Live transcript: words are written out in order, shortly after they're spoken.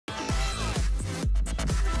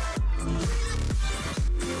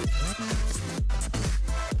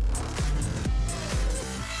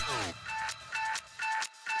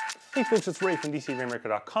Hey folks, it's Ray from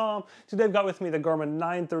DCRainmaker.com. Today I've got with me the Garmin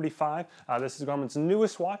 935. This is Garmin's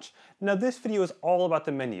newest watch. Now this video is all about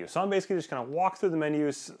the menu. So I'm basically just going to walk through the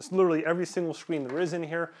menus, literally every single screen there is in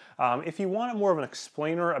here. If you want more of an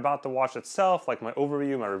explainer about the watch itself, like my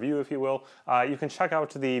overview, my review if you will, you can check out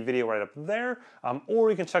the video right up there, or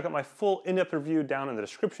you can check out my full in-depth review down in the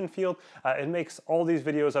description field. It makes all these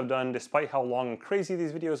videos I've done, despite how long and crazy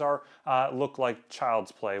these videos are, look like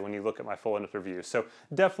child's play when you look at my full in-depth review. So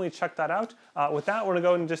definitely check that out. With that, we're gonna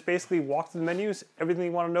go and just basically walk through the menus, everything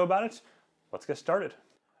you wanna know about it. Let's get started.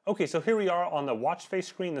 Okay, so here we are on the watch face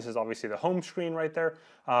screen. This is obviously the home screen right there.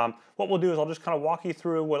 What we'll do is I'll just kind of walk you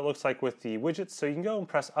through what it looks like with the widgets. So you can go and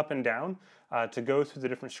press up and down to go through the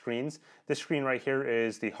different screens. This screen right here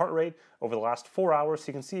is the heart rate over the last 4 hours. So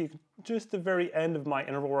you can see just the very end of my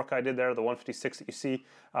interval work I did there, the 156 that you see,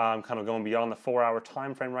 kind of going beyond the 4-hour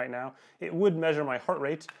time frame right now. It would measure my heart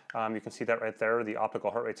rate. You can see that right there, the optical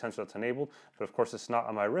heart rate sensor that's enabled, but of course it's not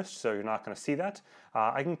on my wrist, so you're not going to see that.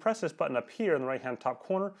 I can press this button up here in the right hand top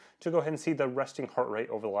corner to go ahead and see the resting heart rate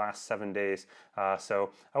over the last 7 days.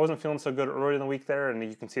 So I wasn't feeling so good earlier in the week there, and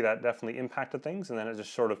you can see that definitely impacted things, and then it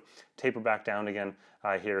just sort of tapered back down again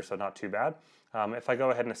here, so not too bad. If I go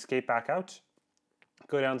ahead and escape back out,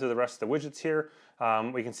 go down through the rest of the widgets here,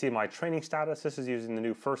 we can see my training status. This is using the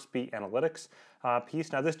new First Beat Analytics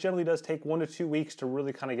piece. Now this generally does take 1 to 2 weeks to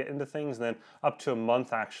really kind of get into things, and then up to a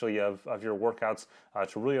month actually of your workouts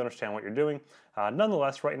to really understand what you're doing.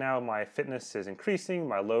 Nonetheless, right now my fitness is increasing,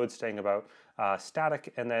 my load's staying about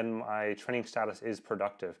static, and then my training status is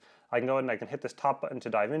productive. I can go ahead and I can hit this top button to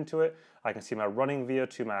dive into it. I can see my running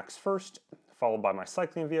VO2 max first, followed by my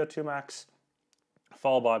cycling VO2 max,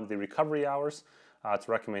 followed by the recovery hours. It's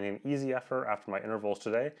recommending easy effort after my intervals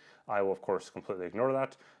today. I will, of course, completely ignore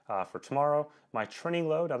that for tomorrow. My training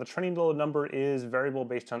load. Now, the training load number is variable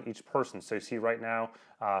based on each person. So you see right now,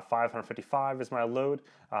 555 is my load.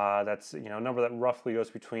 That's a number that roughly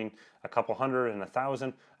goes between a couple hundred and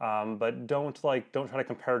 1,000. But don't try to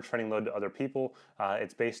compare training load to other people.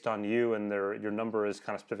 It's based on you, and your number is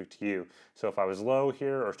kind of specific to you. So if I was low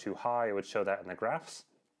here or too high, it would show that in the graphs.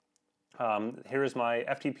 Here is my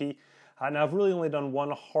FTP. Now I've really only done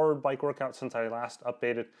one hard bike workout since I last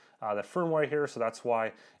updated the firmware here, so that's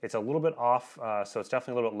why it's a little bit off, so it's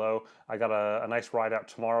definitely a little bit low. I got a nice ride out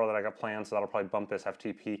tomorrow that I got planned, so that'll probably bump this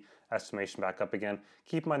FTP estimation back up again.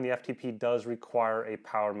 Keep in mind the FTP does require a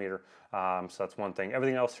power meter, so that's one thing.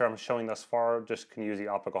 Everything else here I'm showing thus far just can use the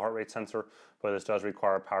optical heart rate sensor, but this does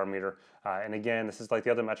require a power meter. And again, this is like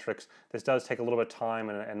the other metrics. This does take a little bit of time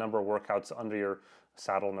and a number of workouts under your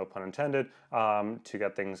saddle, no pun intended, to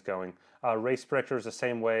get things going. Race predictor is the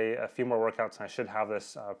same way. A few more workouts and I should have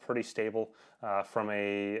this pretty stable from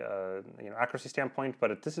a accuracy standpoint,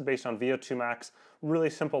 but this is based on VO2 max,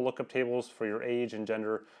 really simple lookup tables for your age and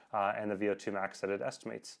gender and the VO2 max that it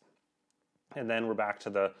estimates. And then we're back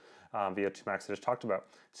to the VO2 max I just talked about.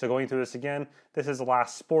 So going through this again, this is the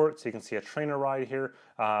last sport, so you can see a trainer ride here,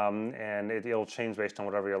 and it'll change based on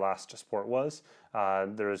whatever your last sport was.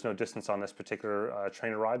 There is no distance on this particular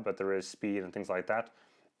trainer ride, but there is speed and things like that.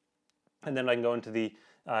 And then I can go into the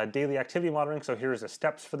daily activity monitoring. So here's the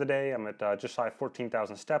steps for the day. I'm at just shy of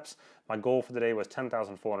 14,000 steps. My goal for the day was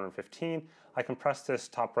 10,415. I can press this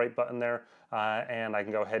top right button there, and I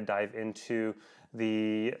can go ahead and dive into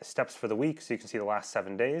the steps for the week, so you can see the last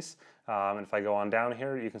 7 days. And if I go on down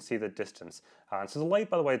here, you can see the distance. So the light,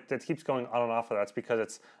 by the way, that keeps going on and off of that's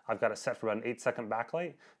because I've got it set for about an 8-second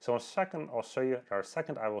backlight. So in a second,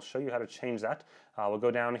 I will show you how to change that. We'll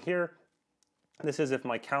go down here. This is if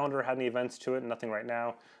my calendar had any events to it, nothing right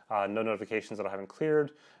now, no notifications that I haven't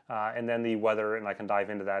cleared, and then the weather, and I can dive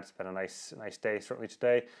into that. It's been a nice day, certainly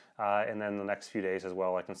today, and then the next few days as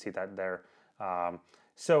well, I can see that there.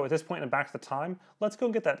 So at this point, and back to the time, let's go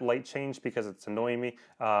and get that light changed because it's annoying me.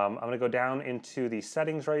 I'm going to go down into the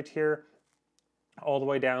settings right here, all the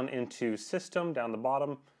way down into system, down the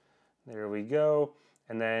bottom. There we go.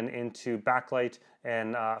 And then into backlight,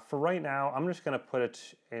 and for right now I'm just going to put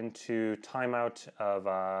it into timeout of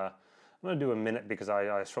I'm going to do a minute because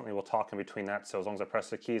I certainly will talk in between that, so as long as I press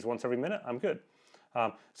the keys once every minute I'm good.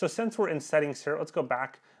 So since we're in settings here, let's go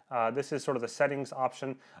back. This is sort of the settings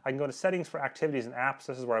option. I can go to settings for activities and apps.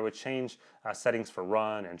 This is where I would change settings for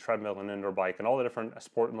run and treadmill and indoor bike and all the different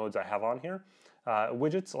sport modes I have on here.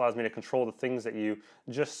 Widgets allows me to control the things that you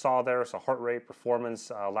just saw there, so heart rate,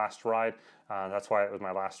 performance, last ride. That's why it was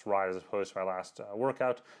my last ride as opposed to my last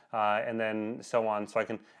workout, and then so on. So I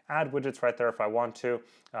can add widgets right there if I want to,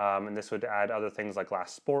 and this would add other things like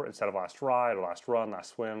last sport instead of last ride, or last run,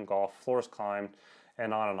 last swim, golf, floors climbed,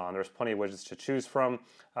 and on and on. There's plenty of widgets to choose from,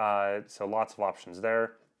 so lots of options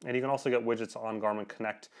there. And you can also get widgets on Garmin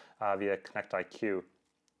Connect via Connect IQ.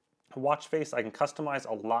 Watch face, I can customize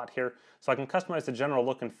a lot here. So I can customize the general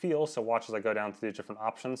look and feel, so watch as I go down through the different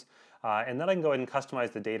options. And then I can go ahead and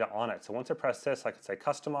customize the data on it. So once I press this, I can say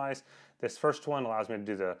customize. This first one allows me to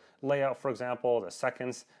do the layout, for example, the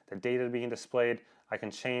seconds, the data being displayed. I can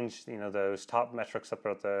change, those top metrics up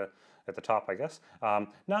at the top, I guess.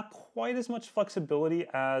 Not quite as much flexibility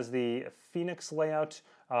as the Phoenix layout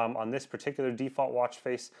on this particular default watch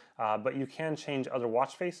face, but you can change other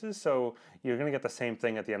watch faces, so you're going to get the same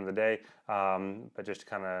thing at the end of the day. But just to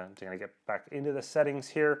kind of get back into the settings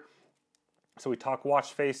here. So we talk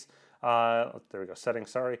watch face. There we go, settings,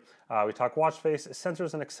 sorry. We talk watch face,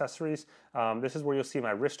 sensors and accessories. This is where you'll see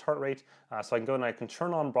my wrist heart rate. So I can go and I can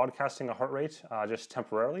turn on broadcasting a heart rate just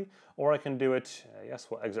temporarily, or I can do it, yes,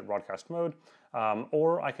 we'll exit broadcast mode,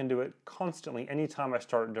 or I can do it constantly anytime I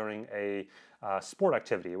start during a sport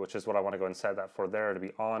activity, which is what I want to go and set that for there to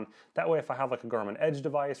be on. That way, if I have like a Garmin Edge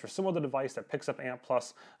device or some other device that picks up ANT+,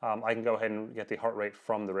 I can go ahead and get the heart rate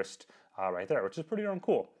from the wrist right there, which is pretty darn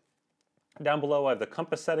cool. Down below, I have the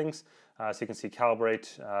compass settings, so you can see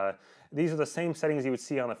calibrate. These are the same settings you would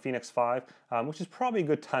see on the Fenix 5, which is probably a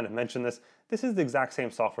good time to mention this. This is the exact same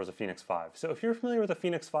software as the Fenix 5. So if you're familiar with the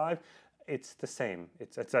Fenix 5, it's the same.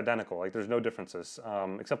 It's identical. Like, there's no differences,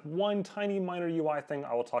 except one tiny minor UI thing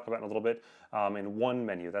I will talk about in a little bit in one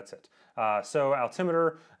menu. That's it. So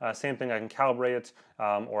altimeter, same thing. I can calibrate it,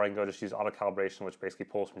 or I can go just use auto calibration, which basically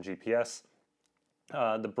pulls from GPS.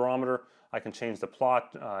 The barometer, I can change the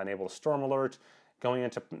plot, enable a storm alert. Going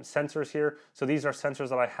into sensors here, so these are sensors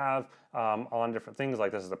that I have on different things,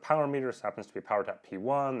 like this is a power meter. This happens to be a PowerTap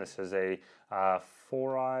P1. This is a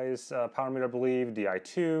 4eyes power meter, I believe,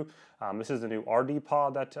 DI2. This is the new RD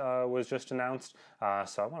pod that was just announced,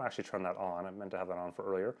 so I want to actually turn that on. I meant to have that on for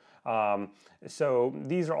earlier. So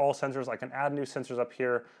these are all sensors. I can add new sensors up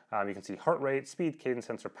here. You can see heart rate, speed, cadence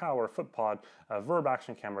sensor, power, foot pod, verb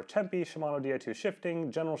action camera, tempi, Shimano DI2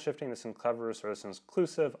 shifting, general shifting. This is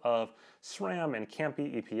inclusive of SRAM and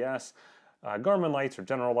CAMPI EPS. Garmin lights or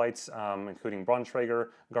general lights, including Braunschweiger,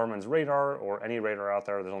 Garmin's radar, or any radar out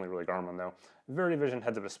there. There's only really Garmin though. VerityVision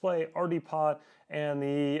heads-up display, RD pod, and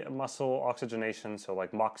the muscle oxygenation, so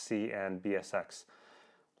like MOXie and BSX.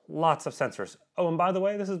 Lots of sensors. Oh, and by the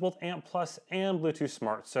way, this is both ANT+ and Bluetooth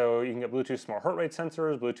Smart. So you can get Bluetooth Smart heart rate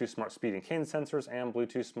sensors, Bluetooth Smart speed and cadence sensors, and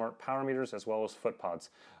Bluetooth Smart power meters, as well as foot pods.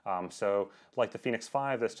 So like the Fenix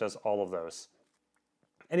 5, this does all of those.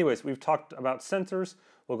 Anyways, we've talked about sensors.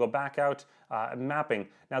 We'll go back out. Mapping.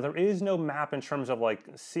 Now, there is no map in terms of like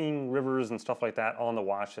seeing rivers and stuff like that on the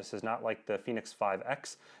watch. This is not like the Fenix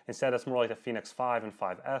 5X. Instead, it's more like the Fenix 5 and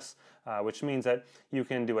 5S, which means that you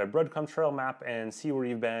can do a breadcrumb trail map and see where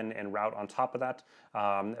you've been and route on top of that.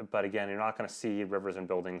 But again, you're not going to see rivers and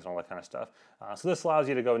buildings and all that kind of stuff. So this allows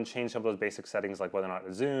you to go and change some of those basic settings, like whether or not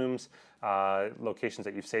it zooms, locations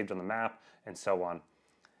that you've saved on the map, and so on.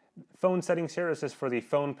 Phone settings here, this is for the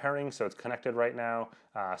phone pairing, so it's connected right now.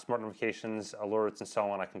 Smart notifications, alerts, and so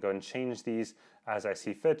on. I can go and change these as I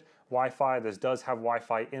see fit. Wi-Fi, this does have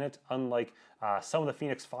Wi-Fi in it, unlike some of the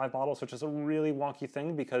Fenix 5 models, which is a really wonky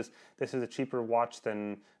thing because this is a cheaper watch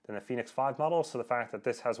than the Fenix 5 model, so the fact that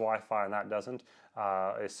this has Wi-Fi and that doesn't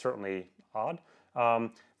is certainly odd.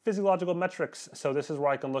 Physiological metrics, so this is where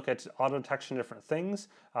I can look at auto detection of different things,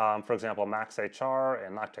 for example, max HR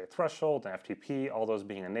and lactate threshold and FTP, all those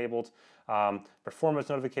being enabled. Performance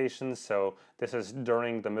notifications, so this is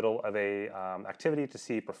during the middle of a activity to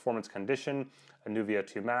see performance condition, a new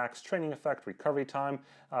VO2 max, training effect, recovery time.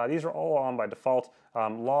 These are all on by default.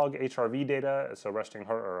 Log HRV data, so resting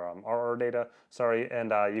heart or RR data, sorry,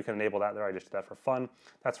 and you can enable that there. I just did that for fun.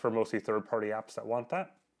 That's for mostly third-party apps that want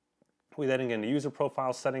that. We then get into user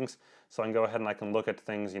profile settings, so I can go ahead and I can look at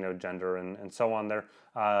things, gender and so on there.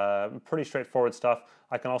 Pretty straightforward stuff.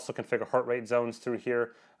 I can also configure heart rate zones through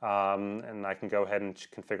here, and I can go ahead and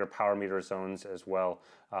configure power meter zones as well.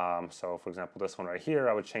 So for example, this one right here,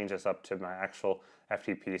 I would change this up to my actual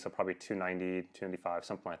FTP, so probably 290, 295,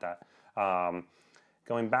 something like that.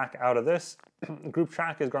 Going back out of this, Group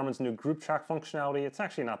Track is Garmin's new Group Track functionality. It's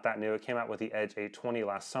actually not that new. It came out with the Edge 820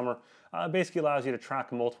 last summer. Basically allows you to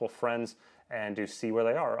track multiple friends and to see where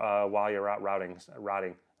they are while you're out riding.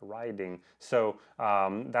 So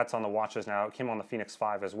that's on the watches now. It came on the Fenix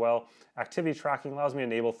 5 as well. Activity tracking allows me to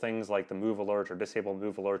enable things like the move alert or disable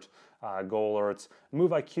move alert, goal alerts.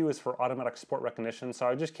 Move IQ is for automatic sport recognition. So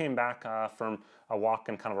I just came back from a walk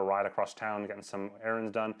and kind of a ride across town, getting some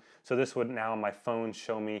errands done. So this would now on my phone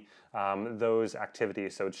show me those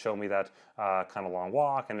activities. So it'd show me that kind of long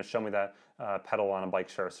walk, and it'd show me that pedal on a bike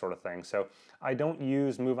share sort of thing. So I don't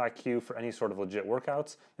use Move IQ for any sort of legit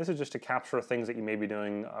workouts. This is just to capture things that you may be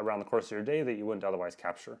doing around the course of your day that you wouldn't otherwise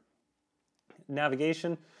capture.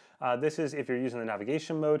 Navigation. This is if you're using the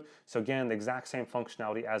navigation mode. So again, the exact same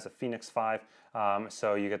functionality as a Fenix 5.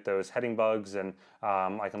 So you get those heading bugs, and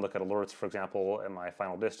I can look at alerts, for example, at my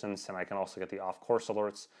final distance, and I can also get the off-course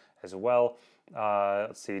alerts as well.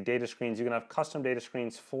 Let's see, data screens. You can have custom data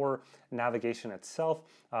screens for navigation itself.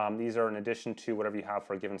 These are in addition to whatever you have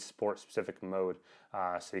for a given sport-specific mode.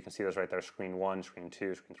 So you can see those right there, screen 1, screen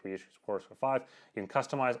 2, screen 3, screen 5. You can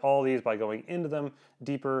customize all these by going into them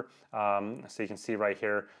deeper. So you can see right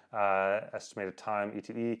here, estimated time,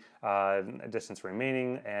 ETE, distance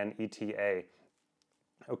remaining, and ETA.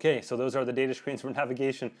 Okay, so those are the data screens for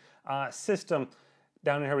navigation. System.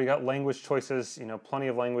 Down here we got language choices, plenty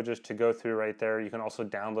of languages to go through right there. You can also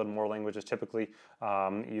download more languages typically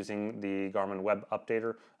using the Garmin Web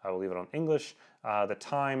Updater. I will leave it on English. The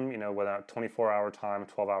time, whether 24-hour time,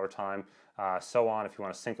 12-hour time, so on. If you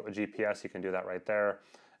want to sync it with GPS, you can do that right there.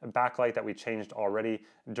 A backlight that we changed already.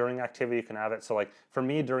 During activity, you can have it. So like for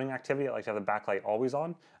me, during activity, I like to have the backlight always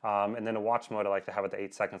on. And then a watch mode, I like to have it the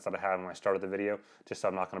 8 seconds that I have when I started the video, just so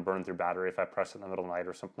I'm not going to burn through battery if I press it in the middle of the night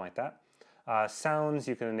or something like that. Sounds,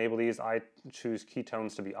 you can enable these. I choose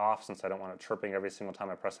keytones to be off since I don't want it chirping every single time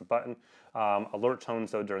I press a button. Alert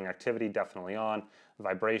tones, though, during activity, definitely on.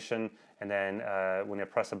 Vibration, and then when you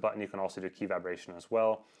press a button, you can also do key vibration as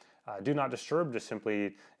well. Do not disturb just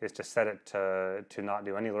simply is to set it to not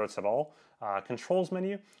do any alerts at all. Controls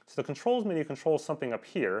menu. So the controls menu controls something up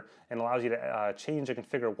here and allows you to change and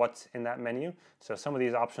configure what's in that menu. So some of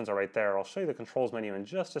these options are right there. I'll show you the controls menu in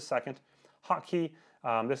just a second. Hotkey.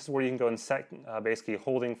 This is where you can go and set basically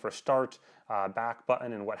holding for start, back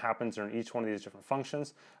button, and what happens in each one of these different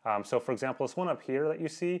functions. So for example, this one up here that you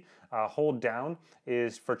see, hold down,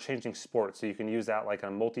 is for changing sports. So you can use that like in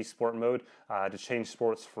a multi-sport mode to change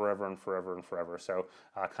sports forever and forever and forever. So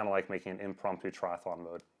kind of like making an impromptu triathlon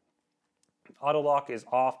mode. Auto lock is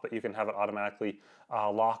off, but you can have it automatically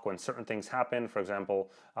lock when certain things happen. For example,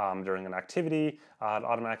 during an activity, it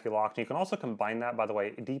automatically locked. And you can also combine that, by the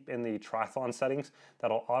way, deep in the triathlon settings.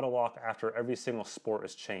 That'll auto lock after every single sport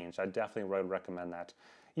is changed. I definitely would recommend that.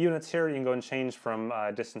 Units here, you can go and change from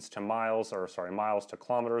distance to miles, or sorry, miles to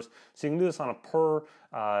kilometers. So you can do this on a per,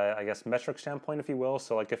 I guess, metric standpoint, if you will.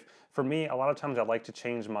 So like if, for me, a lot of times I like to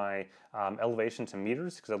change my elevation to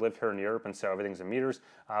meters because I live here in Europe and so everything's in meters.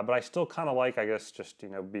 But I still kind of like, I guess, just,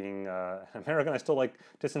 being American, I still like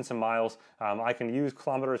distance in miles. I can use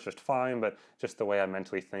kilometers just fine, but just the way I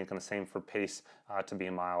mentally think, and the same for pace to be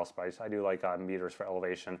in miles. But I do like meters for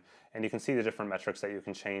elevation. And you can see the different metrics that you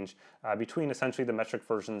can change between essentially the metric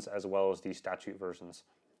versions as well as the statute versions.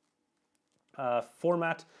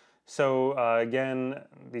 Format. So again,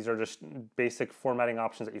 these are just basic formatting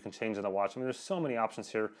options that you can change in the watch. I mean, there's so many options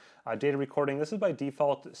here. Data recording. This is by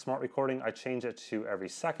default smart recording. I change it to every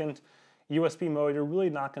second. USB mode, you're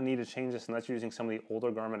really not going to need to change this unless you're using some of the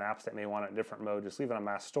older Garmin apps that may want a different mode. Just leave it on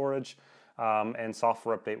mass storage. And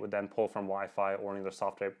software update would then pull from Wi-Fi or any other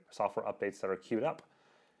software updates that are queued up.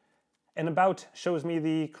 And About shows me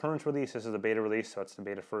the current release. This is the beta release, so it's the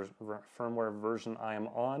beta firmware version I am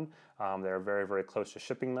on. They're very, very close to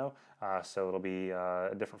shipping though, so it'll be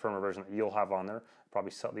a different firmware version that you'll have on there,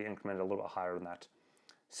 probably slightly incremented a little bit higher than that.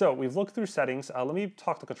 So we've looked through settings. Let me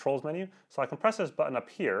talk the controls menu. So I can press this button up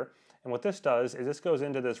here, and what this does is this goes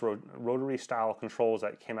into this rotary style controls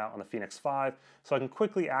that came out on the Fenix 5, so I can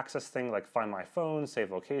quickly access things like find my phone,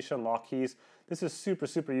 save location, lock keys. This is super,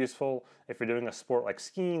 super useful if you're doing a sport like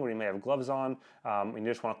skiing where you may have gloves on and you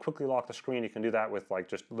just want to quickly lock the screen. You can do that with like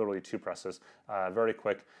just literally 2 presses, very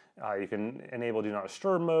quick. You can enable do not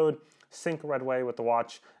disturb mode, sync right away with the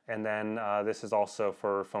watch, and then this is also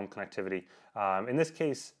for phone connectivity. In this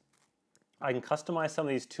case, I can customize some of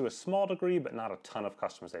these to a small degree, but not a ton of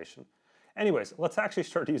customization. Anyways, let's actually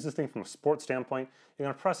start to use this thing from a sport standpoint. You're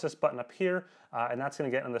going to press this button up here, and that's going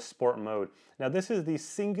to get in the sport mode. Now, this is the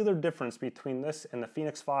singular difference between this and the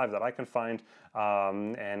Fenix 5 that I can find,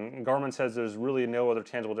 and Garmin says there's really no other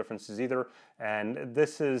tangible differences either, and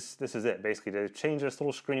this is it, basically, to change this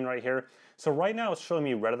little screen right here. So right now, it's showing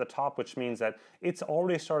me red at the top, which means that it's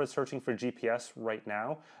already started searching for GPS right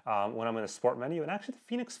now when I'm in the sport menu, and actually the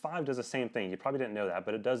Fenix 5 does the same thing. You probably didn't know that,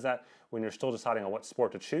 but it does that when you're still deciding on what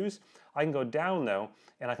sport to choose. I can go down though,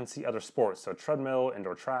 and I can see other sports, so treadmill,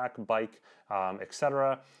 indoor track, bike,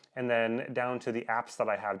 etc. And then down to the apps that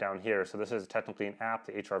I have down here. So this is technically an app,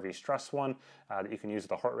 the HRV Stress one, that you can use with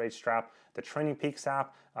the heart rate strap, the Training Peaks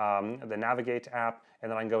app, the Navigate app,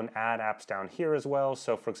 and then I can go and add apps down here as well.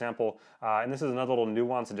 So for example, and this is another little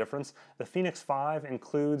nuance difference, the Fenix 5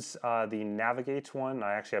 includes the Navigate one.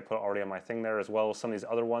 I put it already on my thing there, as well as some of these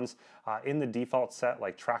other ones in the default set,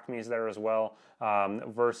 like Track Me is there as well,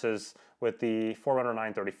 versus with the Forerunner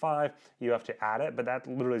 935, you have to add it, but that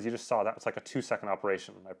literally, as you just saw, that's like a 2-second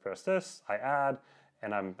operation. I press this, I add,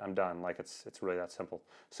 and I'm done. Like it's really that simple.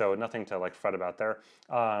 So nothing to like fret about there.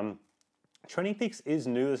 Training Peaks is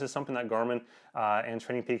new. This is something that Garmin and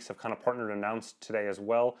Training Peaks have kind of partnered and announced today as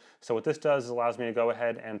well. So what this does is allows me to go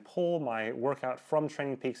ahead and pull my workout from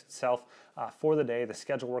Training Peaks itself for the day, the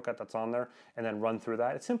scheduled workout that's on there, and then run through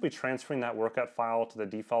that. It's simply transferring that workout file to the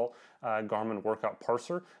default Garmin workout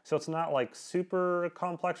parser. So it's not like super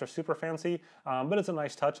complex or super fancy, but it's a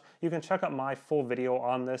nice touch. You can check out my full video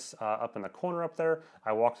on this up in the corner up there.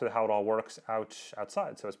 I walk through how it all works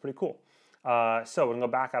outside, so it's pretty cool. So we're gonna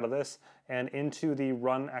go back out of this and into the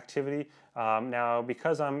run activity. Now,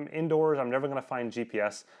 because I'm indoors, I'm never gonna find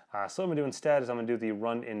GPS. So what I'm gonna do instead is I'm gonna do the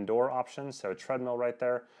run indoor option. So treadmill right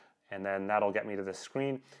there, and then that'll get me to this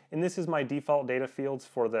screen. And this is my default data fields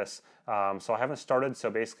for this. So I haven't started, so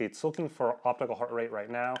basically it's looking for optical heart rate right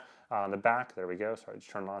now on the back. There we go. Sorry, just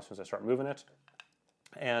turn it on as soon as I start moving it.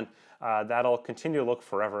 And that'll continue to look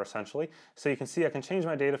forever essentially. So you can see I can change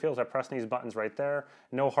my data fields by pressing these buttons right there.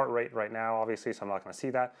 No heart rate right now, obviously, so I'm not going to see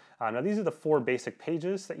that. Now these are the 4 basic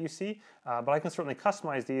pages that you see, but I can certainly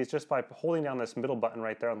customize these just by holding down this middle button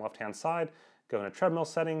right there on the left hand side, go into treadmill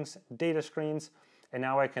settings, data screens, and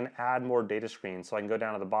now I can add more data screens. So I can go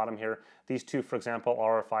down to the bottom here. These 2, for example,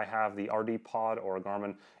 are if I have the RD Pod or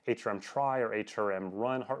Garmin HRM Tri or HRM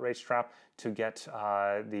Run heart rate strap to get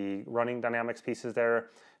the running dynamics pieces there.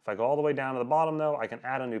 If I go all the way down to the bottom though, I can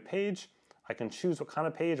add a new page. I can choose what kind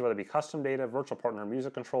of page, whether it be custom data, virtual partner,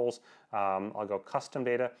 music controls. I'll go custom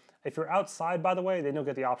data. If you're outside, by the way, then you'll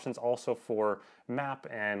get the options also for map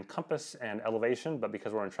and compass and elevation, but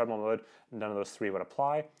because we're in treadmill mode, none of those 3 would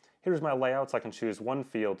apply. Here's my layouts. I can choose 1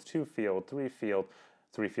 field, 2 field, 3 field,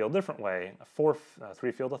 3 field different way,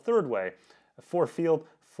 3 field a third way, 4 field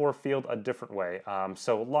a different way.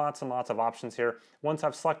 So lots and lots of options here. Once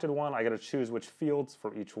I've selected one, I got to choose which fields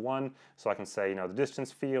for each one. So I can say, you know, the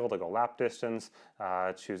distance field, I go lap distance,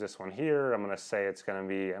 choose this one here. I'm going to say it's going to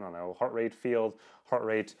be, I don't know, heart rate field, heart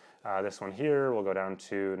rate. This one here, we'll go down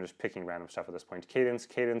to, and just picking random stuff at this point,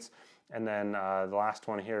 cadence, and then the last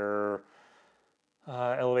one here,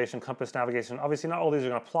 elevation, compass, navigation. Obviously not all these are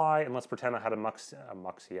going to apply, and let's pretend I had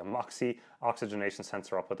a Moxie oxygenation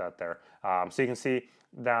sensor. I'll put that there. So you can see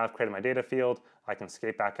that I've created my data field. I can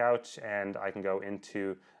escape back out and I can go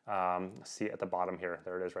into, see at the bottom here.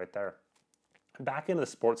 There it is right there. Back into the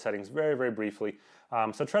sports settings very, very briefly.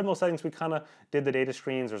 So treadmill settings, we kind of did the data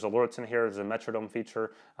screens. There's alerts in here. There's a metronome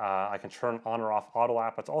feature. I can turn on or off auto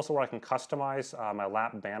lap. It's also where I can customize my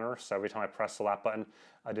lap banner. So every time I press the lap button,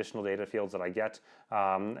 additional data fields that I get,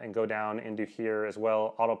 and go down into here as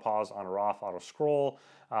well. Auto pause, on or off, auto scroll,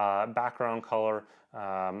 background color.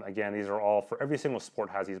 Again, these are all for every single sport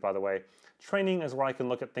has these, by the way. Training is where I can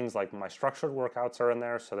look at things like my structured workouts are in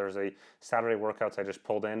there. So there's a Saturday workouts I just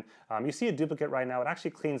pulled in. You see a duplicate right now. It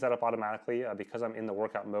actually cleans that up automatically because I'm in the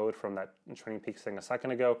workout mode from that Training Peaks thing a second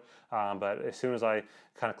ago. But as soon as I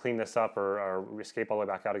kind of clean this up or escape all the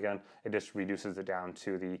way back out again, it just reduces it down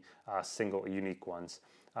to the single unique ones.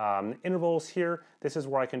 Intervals here, this is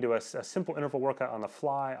where I can do a simple interval workout on the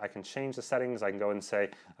fly. I can change the settings. I can go and say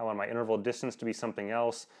I want my interval distance to be something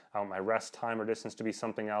else. I want my rest time or distance to be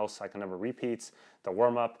something else. I can number repeats, the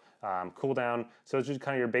warm-up, cool down. So it's just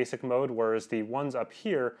kind of your basic mode, whereas the ones up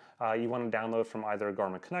here you want to download from either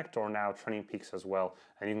Garmin Connect or now Training Peaks as well.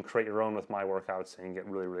 And you can create your own with my workouts and you can get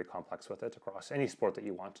really, really complex with it across any sport that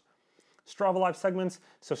you want. Strava Live segments.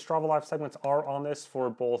 So Strava Live segments are on this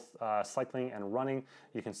for both cycling and running.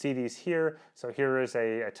 You can see these here. So here is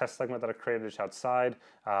a test segment that I created just outside.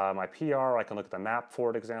 My PR, I can look at the map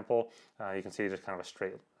for example. You can see just kind of a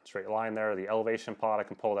straight line there. The elevation pod, I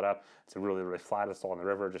can pull that up. It's really, really flat. It's all on the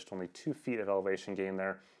river, just only 2 feet of elevation gain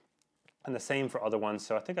there. And the same for other ones.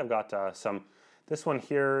 So I think I've got this one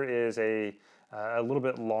here is a little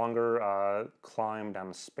bit longer climb down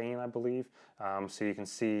to Spain, I believe. So you can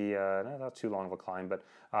see, not too long of a climb, but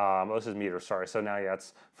this is meters, sorry. So now, yeah,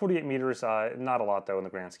 it's 48 meters, not a lot though in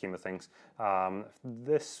the grand scheme of things.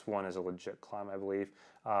 This one is a legit climb, I believe.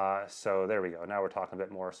 So there we go. Now we're talking a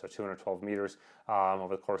bit more, so 212 meters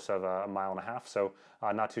over the course of a mile and a half, so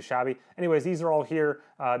not too shabby. Anyways, these are all here.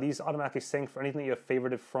 These automatically sync for anything that you have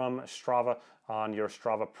favorited from Strava on your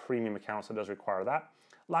Strava Premium account, so it does require that.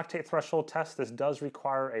 Lactate threshold test, this does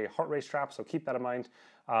require a heart rate strap, so keep that in mind.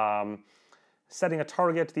 Setting a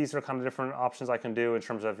target, these are kind of different options I can do in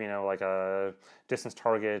terms of, like a distance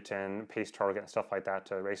target and pace target and stuff like that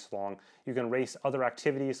to race along. You can race other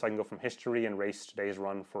activities, so I can go from history and race today's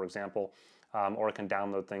run, for example, or I can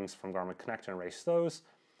download things from Garmin Connect and race those.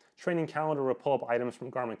 Training calendar will pull up items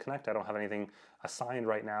from Garmin Connect. I don't have anything assigned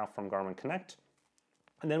right now from Garmin Connect.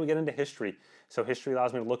 And then we get into history. So history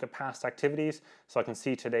allows me to look at past activities. So I can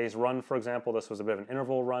see today's run, for example. This was a bit of an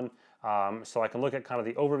interval run. So I can look at kind of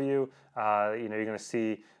the overview. You're going to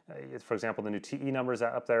see, for example, the new TE numbers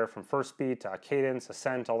up there from first beat, cadence,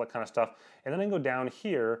 ascent, all that kind of stuff. And then I can go down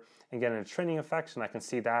here and get into training effects, and I can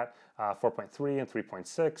see that 4.3 and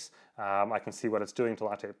 3.6. I can see what it's doing to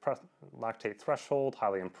lactate threshold,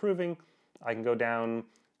 highly improving. I can go down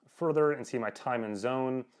further and see my time and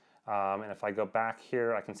zone. And if I go back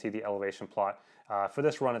here, I can see the elevation plot. For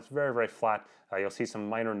this run, it's very, very flat. You'll see some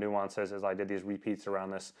minor nuances as I did these repeats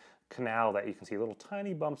around this canal that you can see little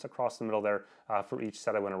tiny bumps across the middle there for each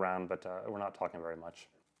set I went around, but we're not talking very much.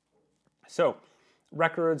 So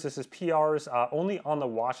records, this is PRs, only on the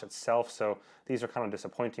watch itself, so these are kind of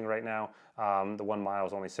disappointing right now. The 1 mile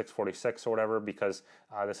is only 6:46 or whatever because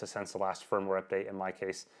this is since the last firmware update in my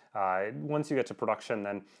case. Once you get to production,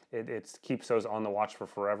 then it keeps those on the watch for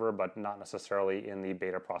forever, but not necessarily in the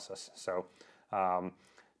beta process. So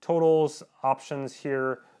totals, options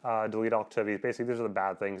here, delete all activities. Basically, these are the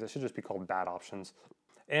bad things. It should just be called bad options.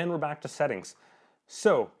 And we're back to settings.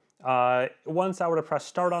 So once I were to press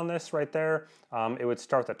start on this right there, it would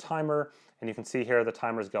start the timer, and you can see here the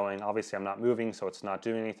timer's going. Obviously I'm not moving, so it's not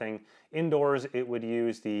doing anything. Indoors, it would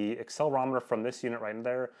use the accelerometer from this unit right in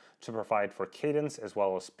there to provide for cadence as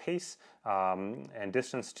well as pace and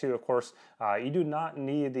distance too, of course. You do not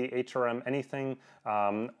need the HRM anything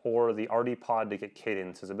or the RD pod to get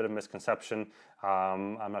cadence. It's a bit of a misconception.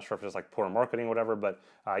 I'm not sure if it's like poor marketing or whatever, but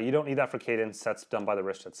you don't need that for cadence. That's done by the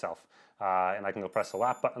wrist itself. And I can go press the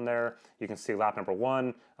lap button there. You can see lap number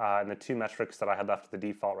 1, and the 2 metrics that I had left at the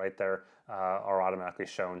default right there are automatically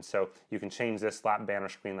shown. So you can change this lap banner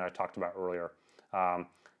screen that I talked about earlier.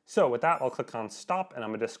 So with that, I'll click on stop, and I'm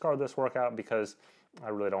gonna discard this workout because I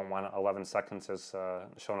really don't want 11 seconds as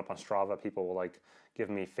shown up on Strava. People will like give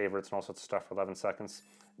me favorites and all sorts of stuff for 11 seconds.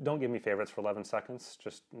 Don't give me favorites for 11 seconds.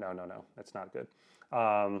 Just no, it's not good.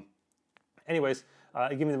 Anyways,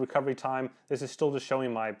 give me the recovery time. This is still just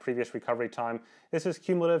showing my previous recovery time. This is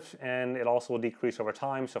cumulative, and it also will decrease over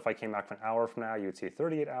time. So if I came back for an hour from now, you would see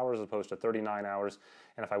 38 hours as opposed to 39 hours.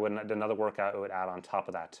 And if I wouldn't do another workout, it would add on top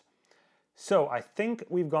of that. So I think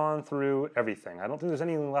we've gone through everything. I don't think there's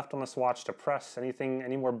anything left on this watch to press,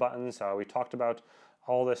 any more buttons. We talked about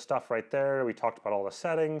all this stuff right there. We talked about all the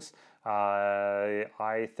settings.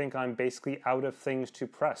 I think I'm basically out of things to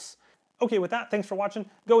press. Okay, with that, thanks for watching.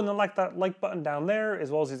 Go and then like that like button down there,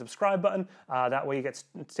 as well as the subscribe button. That way you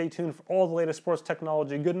stay tuned for all the latest sports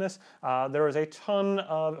technology goodness. There is a ton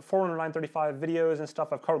of Forerunner 935 videos and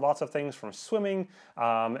stuff. I've covered lots of things from swimming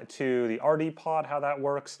to the RD pod, how that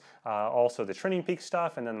works, also the Training Peak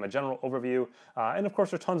stuff, and then my general overview. And of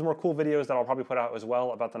course, there's tons more cool videos that I'll probably put out as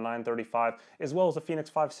well about the 935, as well as the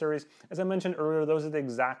Phoenix 5 series. As I mentioned earlier, those are the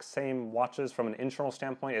exact same watches from an internal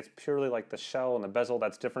standpoint. It's purely like the shell and the bezel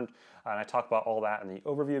that's different. And I talk about all that in the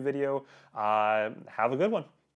overview video. Have a good one.